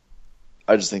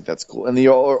 I just think that's cool. And the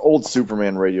old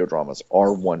Superman radio dramas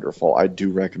are wonderful. I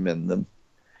do recommend them,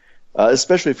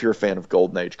 especially if you're a fan of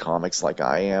Golden Age comics like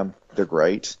I am. They're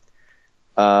great.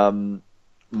 Marvel,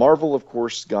 of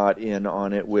course, got in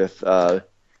on it with.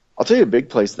 I'll tell you a big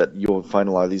place that you'll find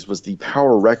a lot of these was the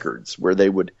Power Records, where they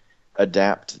would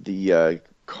adapt the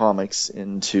comics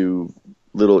into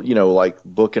little, like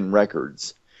book and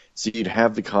records. So you'd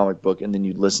have the comic book, and then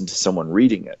you'd listen to someone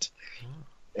reading it.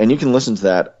 And you can listen to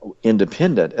that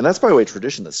independent. And that's, by the way, a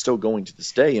tradition that's still going to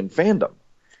this day in fandom.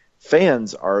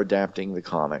 Fans are adapting the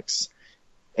comics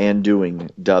and doing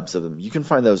dubs of them. You can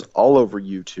find those all over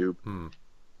YouTube.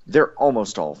 They're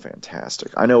almost all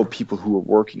fantastic. I know people who are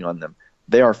working on them.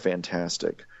 They are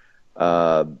fantastic.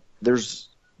 I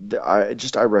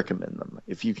recommend them.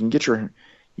 If you can get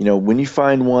when you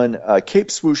find one,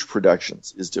 Cape Swoosh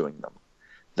Productions is doing them.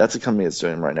 That's a company that's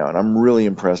doing them right now, and I'm really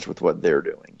impressed with what they're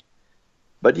doing.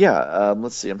 But yeah,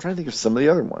 let's see. I'm trying to think of some of the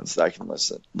other ones that I can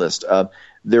list.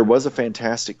 There was a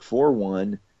Fantastic Four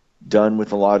one done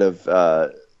with a lot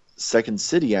of Second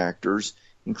City actors,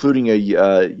 including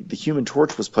the Human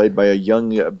Torch was played by a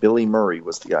young Billy Murray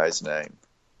was the guy's name.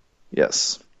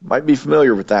 Yes, might be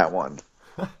familiar with that one.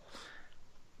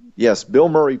 Yes, Bill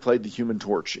Murray played the Human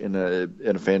Torch in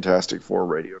a Fantastic Four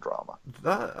radio drama.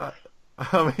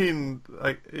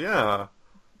 Yeah,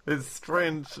 it's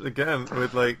strange again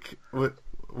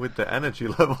with the energy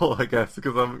level, I guess,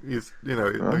 because I'm used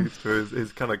to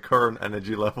his kind of current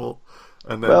energy level,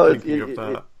 and then thinking of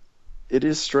that. It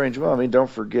is strange. Well, I mean, don't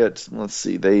forget. Let's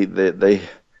see.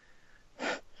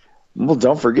 Well,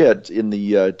 don't forget in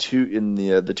the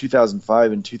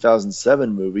 2005 and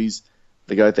 2007 movies,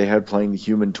 the guy they had playing the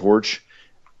Human Torch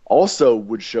also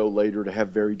would show later to have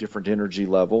very different energy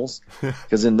levels,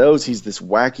 because in those he's this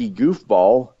wacky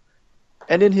goofball,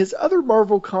 and in his other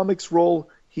Marvel Comics role,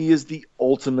 he is the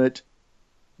ultimate,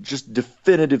 just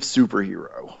definitive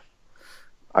superhero.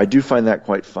 I do find that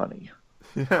quite funny.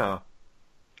 Yeah.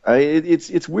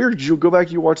 It's weird because you'll go back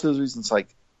and you watch those movies and it's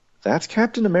like, that's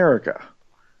Captain America.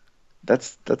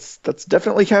 That's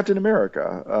definitely Captain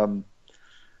America.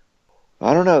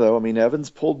 I don't know though. I mean, Evans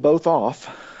pulled both off.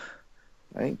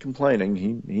 I ain't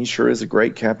complaining. He sure is a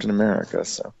great Captain America.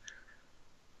 So,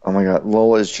 oh my God,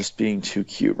 Lola is just being too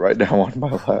cute right now on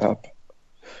my lap.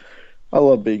 I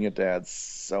love being a dad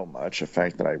so much. A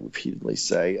fact that I repeatedly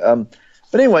say.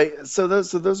 But anyway, so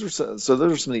those are some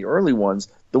of the early ones.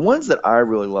 The ones that I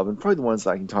really love, and probably the ones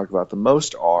that I can talk about the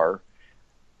most, are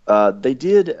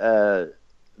the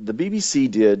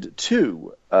BBC did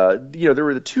two. There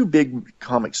were the two big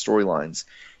comic storylines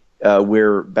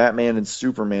where Batman and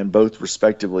Superman both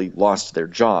respectively lost their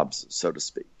jobs, so to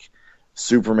speak.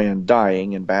 Superman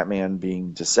dying and Batman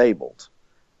being disabled.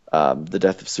 The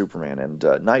death of Superman and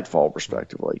Nightfall,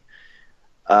 respectively.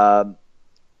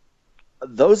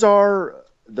 Those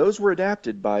were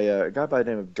adapted by a guy by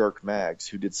the name of Dirk Maggs,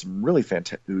 who did some really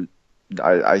fantastic.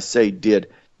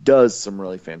 Does some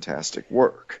really fantastic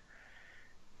work.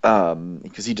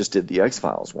 Because he just did the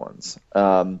X-Files ones.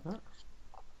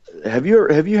 Have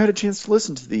you had a chance to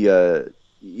listen to the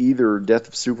either Death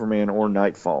of Superman or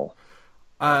Nightfall?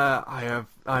 I have.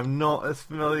 I'm not as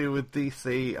familiar with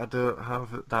DC. I don't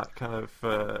have that kind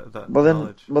of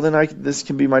knowledge. This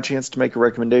can be my chance to make a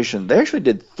recommendation. They actually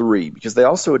did 3 because they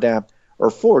also or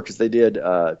 4 because they did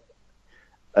a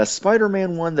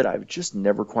Spider-Man one that I've just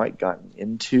never quite gotten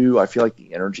into. I feel like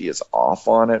the energy is off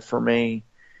on it for me.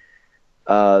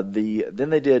 Then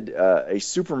they did a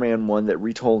Superman one that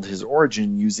retold his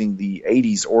origin using the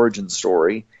 80s origin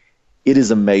story. It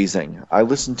is amazing. I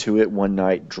listened to it one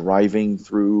night driving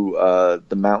through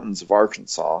the mountains of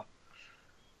Arkansas,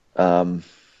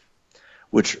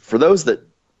 which for those that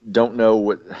don't know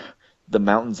what the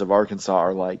mountains of Arkansas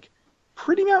are like,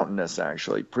 pretty mountainous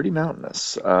actually, pretty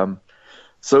mountainous.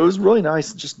 So it was really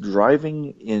nice just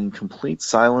driving in complete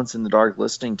silence in the dark,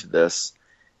 listening to this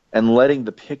and letting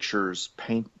the pictures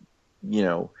paint,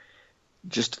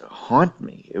 just haunt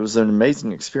me. It was an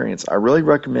amazing experience. I really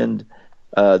recommend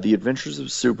The Adventures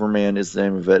of Superman is the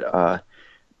name of it.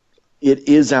 It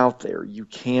is out there. You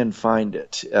can find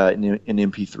it in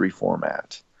MP3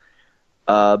 format.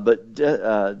 But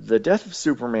the Death of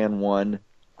Superman one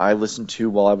I listened to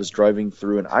while I was driving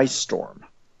through an ice storm.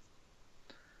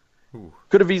 Ooh.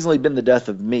 Could have easily been the death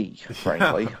of me,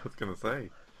 frankly. Yeah, I was going to say.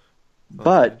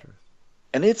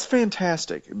 And it's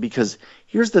fantastic because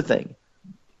here's the thing.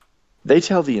 They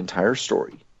tell the entire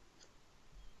story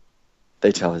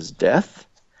They tell his death.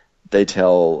 They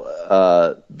tell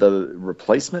the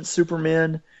replacement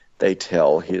Superman. They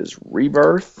tell his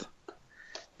rebirth.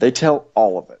 They tell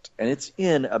all of it. And it's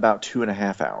in about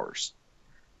 2.5 hours.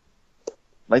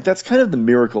 Like, that's kind of the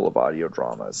miracle of audio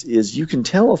dramas, is you can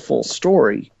tell a full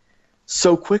story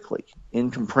so quickly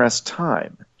in compressed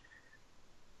time.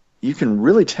 You can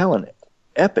really tell an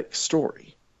epic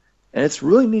story. And it's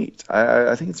really neat.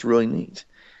 I think it's really neat.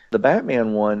 The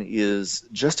Batman one is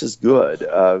just as good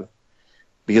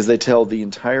because they tell the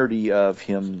entirety of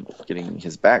him getting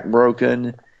his back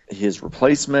broken, his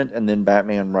replacement, and then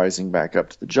Batman rising back up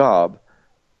to the job.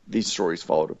 These stories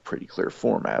followed a pretty clear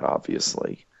format,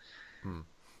 obviously.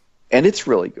 And it's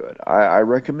really good. I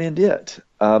recommend it.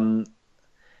 And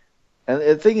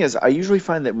the thing is, I usually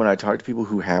find that when I talk to people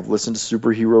who have listened to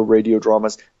superhero radio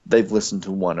dramas, they've listened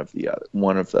to one of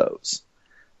those.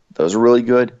 Those are really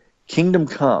good. Kingdom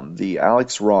Come, the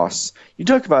Alex Ross. You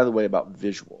talked, by the way, about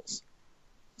visuals.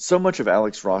 So much of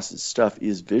Alex Ross's stuff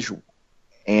is visual,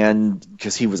 and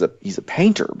because he's a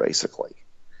painter basically.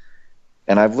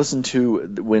 And I've listened to,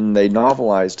 when they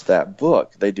novelized that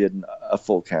book, they did a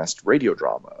full cast radio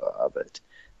drama of it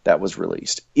that was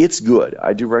released. It's good.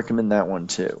 I do recommend that one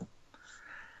too.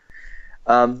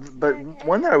 But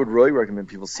one that I would really recommend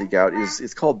people seek out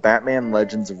it's called Batman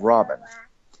Legends of Robin.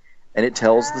 And it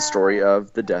tells the story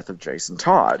of the death of Jason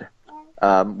Todd,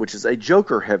 which is a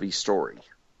Joker-heavy story.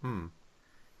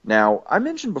 Now, I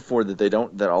mentioned before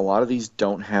that a lot of these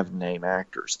don't have name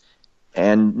actors.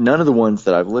 And none of the ones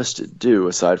that I've listed do,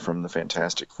 aside from the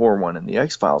Fantastic Four one and the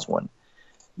X-Files one.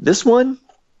 This one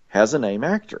has a name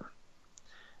actor.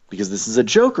 Because this is a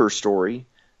Joker story,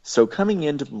 so coming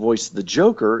in to voice the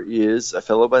Joker is a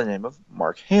fellow by the name of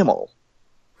Mark Hamill.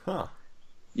 Huh.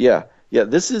 Yeah,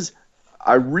 this is...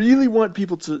 I really want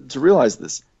people to realize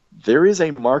this. There is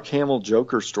a Mark Hamill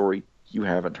Joker story you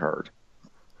haven't heard.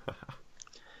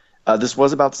 This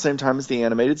was about the same time as the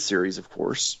animated series, of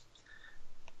course.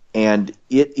 And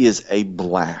it is a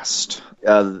blast.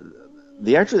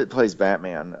 The actor that plays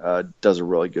Batman does a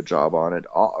really good job on it.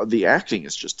 The acting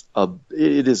is just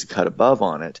it is a cut above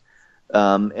on it,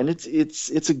 and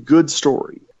it's a good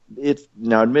story.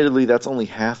 Now, admittedly, that's only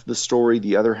half the story.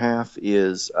 The other half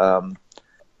is I'm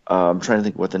trying to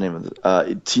think what the name of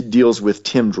it deals with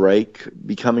Tim Drake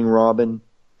becoming Robin,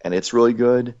 and it's really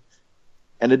good.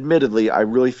 And admittedly, I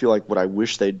really feel like what I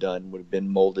wish they'd done would have been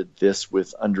molded this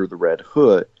with Under the Red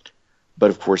Hood.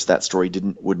 But of course, that story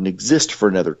wouldn't exist for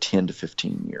another 10 to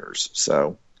 15 years.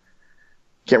 So,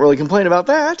 can't really complain about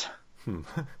that.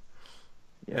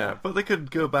 Yeah, but they could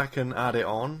go back and add it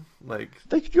on. Like,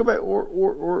 they could go back,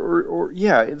 or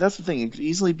yeah, that's the thing. It could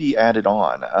easily be added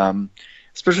on,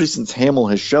 especially since Hamill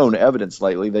has shown evidence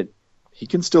lately that he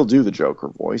can still do the Joker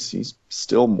voice. He's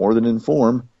still more than in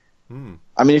form.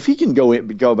 I mean, if he can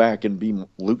go back and be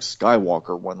Luke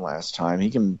Skywalker one last time,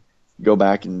 he can go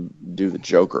back and do the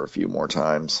Joker a few more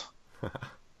times.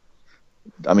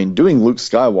 I mean, doing Luke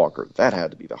Skywalker, that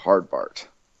had to be the hard part.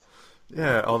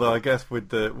 Yeah, although I guess with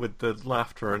the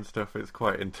laughter and stuff, it's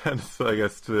quite intense. I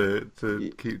guess to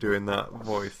keep doing that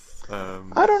voice.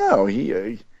 I don't know. He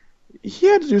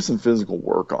had to do some physical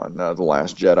work on The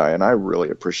Last Jedi, and I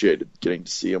really appreciated getting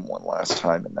to see him one last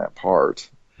time in that part.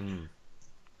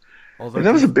 Although, and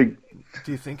that was a big.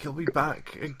 Do you think he'll be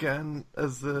back again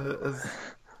as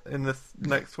in this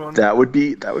next one? That would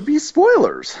be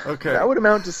spoilers. Okay, that would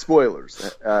amount to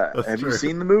spoilers. Have true. You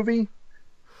seen the movie?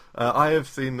 I have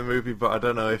seen the movie, but I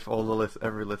don't know if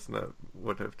every listener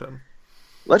would have done.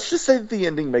 Let's just say that the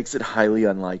ending makes it highly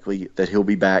unlikely that he'll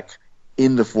be back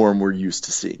in the form we're used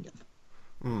to seeing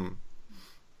him.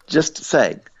 Just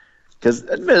saying. Because,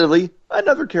 admittedly,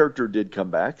 another character did come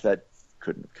back that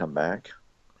couldn't have come back.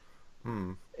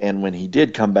 And when he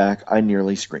did come back, I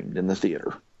nearly screamed in the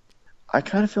theater. I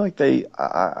kind of feel like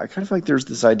there's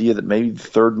this idea that maybe the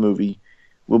third movie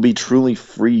will be truly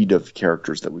freed of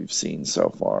characters that we've seen so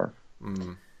far.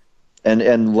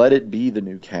 And let it be the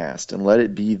new cast, and let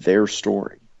it be their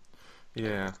story.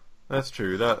 Yeah, that's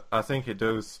true. That I think it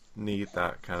does need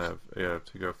that kind of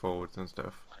to go forwards and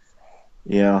stuff.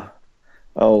 Yeah.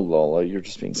 Oh, Lola, you're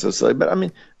just being so silly. But I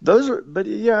mean, those are. But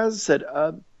yeah, as I said,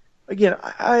 again,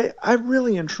 I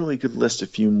really and truly could list a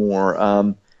few more.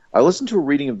 I listened to a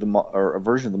reading of a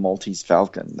version of the Maltese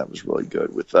Falcon that was really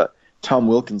good with Tom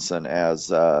Wilkinson as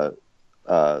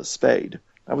Spade.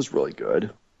 That was really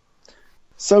good.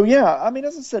 So yeah, I mean,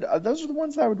 as I said, those are the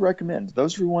ones I would recommend.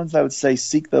 Those are the ones I would say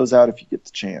seek those out if you get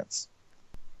the chance.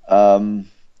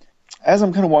 As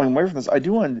I'm kind of walking away from this, I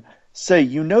do want to say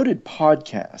you noted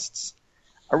podcasts.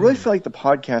 I really feel like the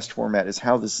podcast format is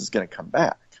how this is going to come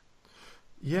back.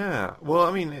 Yeah, well,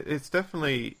 I mean, it's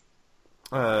definitely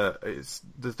there's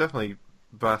definitely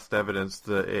vast evidence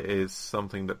that it is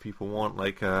something that people want,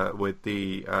 like with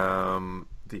the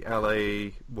LA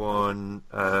one.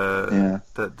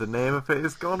 The name of it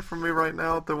is gone from me right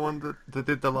now. The one that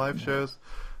did the live shows.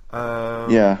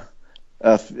 LA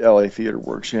Theater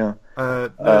Works. Yeah.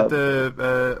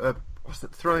 What's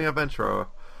it? Thrilling Adventure Hour.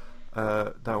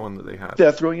 That one that they had.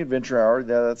 Yeah, Thrilling Adventure Hour.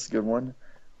 Yeah, that's a good one.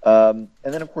 And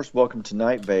then of course, Welcome to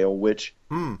Night Vale, which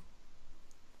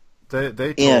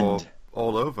they tour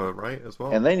all over, right, as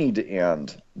well. And they need to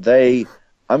end.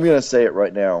 I'm going to say it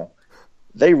right now.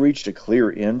 They reached a clear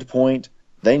end point.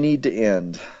 They need to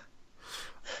end.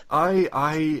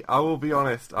 I will be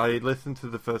honest. I listened to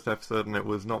the first episode and it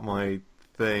was not my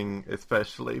thing,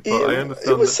 especially. But I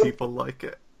understand that people like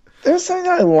it. There's something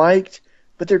I liked,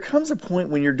 but there comes a point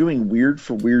when you're doing weird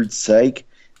for weird's sake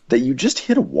that you just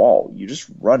hit a wall. You just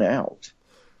run out.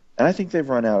 And I think they've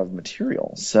run out of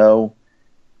material. So,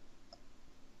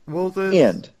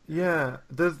 end. Yeah,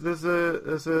 there's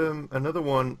another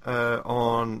one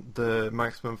on the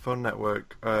Maximum Fun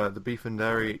Network, the Beef and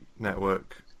Dairy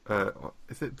Network.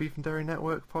 Is it Beef and Dairy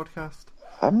Network podcast?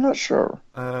 I'm not sure.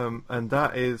 And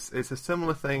it's a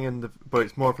similar thing but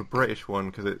it's more of a British one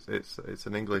because it's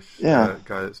an English guy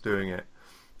that's doing it,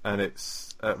 and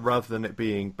it's rather than it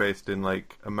being based in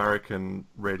like American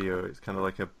radio, it's kind of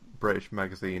like a British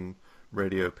magazine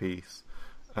radio piece,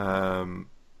 and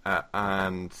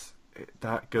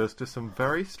that goes to some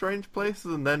very strange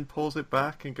places and then pulls it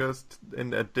back and goes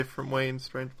in a different way in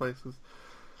strange places.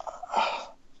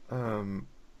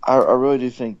 I really do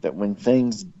think that when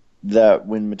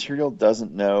material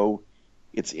doesn't know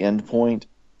its end point,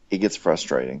 it gets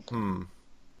frustrating.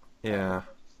 Yeah.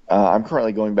 I'm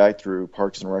currently going back through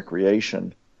Parks and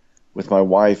Recreation with my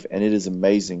wife, and it is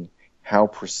amazing how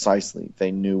precisely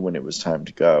they knew when it was time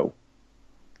to go.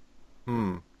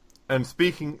 And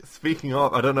speaking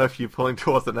of, I don't know if you're pulling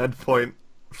towards an end point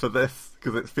for this,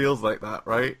 because it feels like that,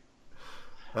 right?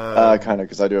 Kind of,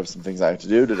 because I do have some things I have to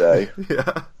do today.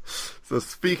 Yeah. So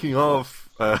speaking of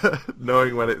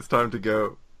knowing when it's time to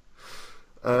go,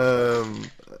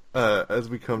 as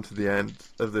we come to the end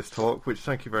of this talk, which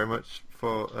thank you very much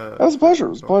for... That was a pleasure. It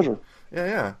was a pleasure.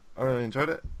 Yeah. I really enjoyed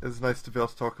it. It's nice to be able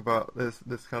to talk about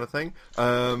this kind of thing.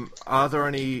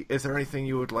 Is there anything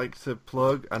you would like to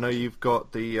plug? I know you've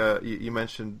got the you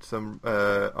mentioned some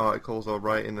articles or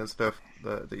writing and stuff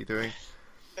that you're doing.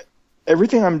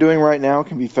 Everything I'm doing right now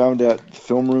can be found at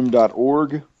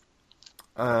filmroom.org.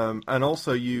 And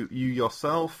also you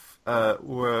yourself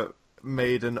were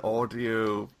made an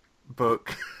audio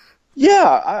book. Yeah,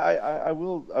 I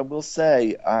will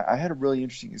say I had a really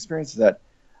interesting experience with that.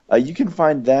 You can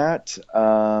find that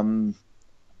on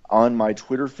my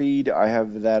Twitter feed. I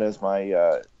have that as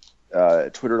my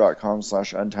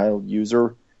twitter.com/untitled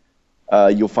user.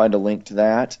 You'll find a link to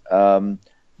that.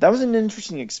 That was an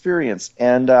interesting experience,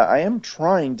 and I am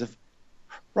trying to...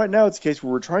 Right now it's a case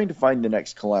where we're trying to find the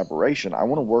next collaboration. I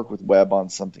want to work with Webb on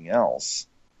something else.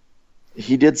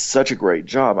 He did such a great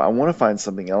job. I want to find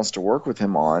something else to work with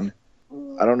him on.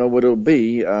 I don't know what it'll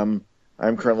be. I'm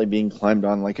currently being climbed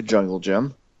on like a jungle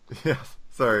gym. Yes,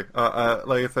 sorry.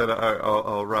 Like I said,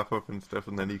 I'll wrap up and stuff,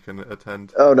 and then you can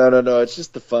attend. Oh no! It's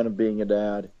just the fun of being a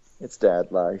dad. It's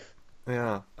dad life.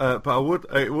 Yeah, but I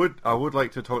would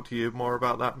like to talk to you more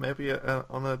about that maybe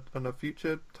on a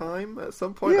future time at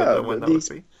some point. Yeah, I don't know when that would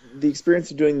be. The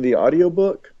experience of doing the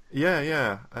audiobook.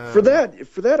 Yeah. For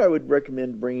that, I would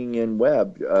recommend bringing in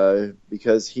Webb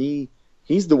because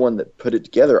he's the one that put it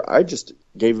together. I just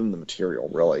gave him the material,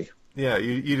 really. Yeah,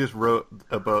 you just wrote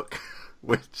a book.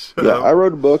 Which I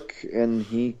wrote a book, and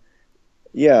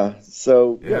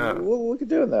so we'll look at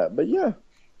doing that. But yeah,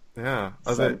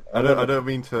 I don't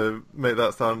mean to make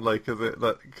that sound like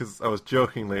because I was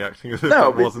jokingly acting as if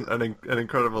it wasn't an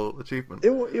incredible achievement.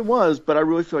 It was, but I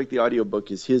really feel like the audiobook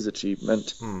is his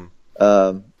achievement.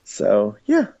 So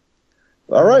yeah,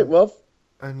 all right, well,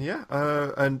 and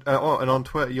on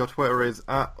Twitter, your Twitter is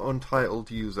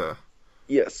 @UntitledUser.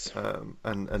 Yes.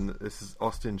 And this is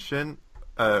Austin Shin.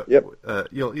 Yep.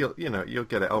 You'll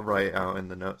get it. I'll write it out in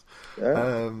the notes.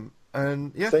 Yeah.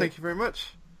 Thank you very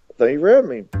much. Thank you for having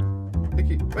me.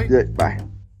 Thank you. Bye. Yeah, bye.